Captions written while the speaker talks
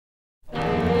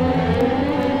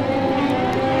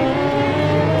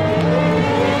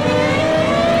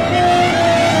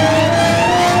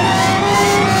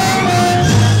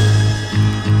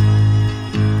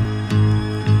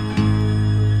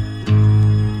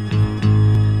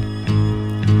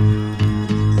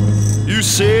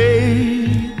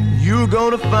say you're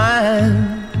gonna find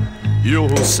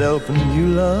yourself a new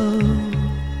love.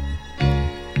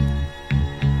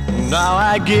 Now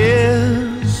I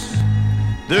guess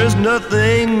there's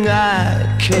nothing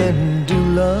I can do,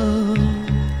 love,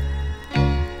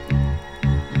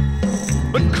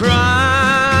 but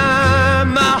cry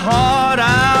my heart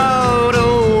out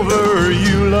over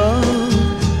you, love.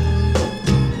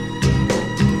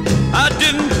 I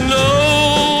didn't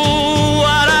know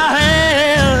what I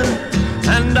had,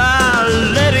 and I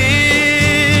let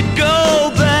it go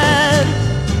bad.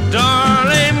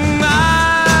 Darling, I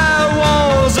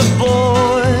was a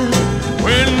boy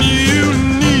when you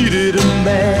needed a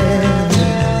man.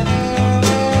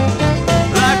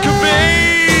 Like a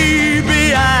baby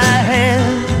I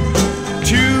had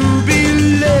to be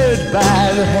led by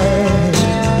the hand,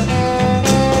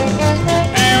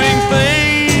 feeling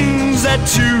things that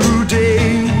today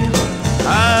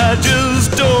I just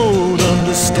don't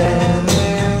understand.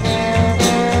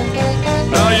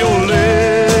 Now you're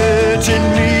letting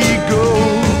me go,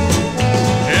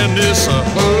 and it's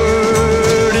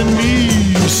hurting me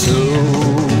so.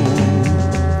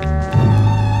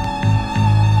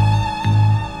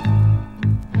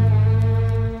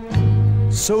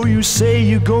 So you say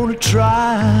you're gonna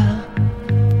try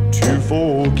to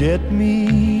forget me,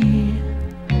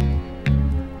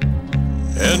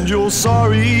 and you're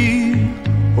sorry,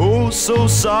 oh so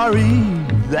sorry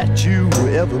that you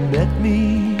ever met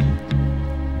me.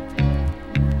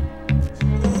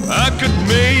 I could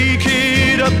make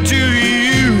it up to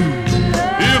you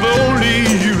if only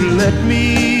you let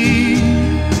me.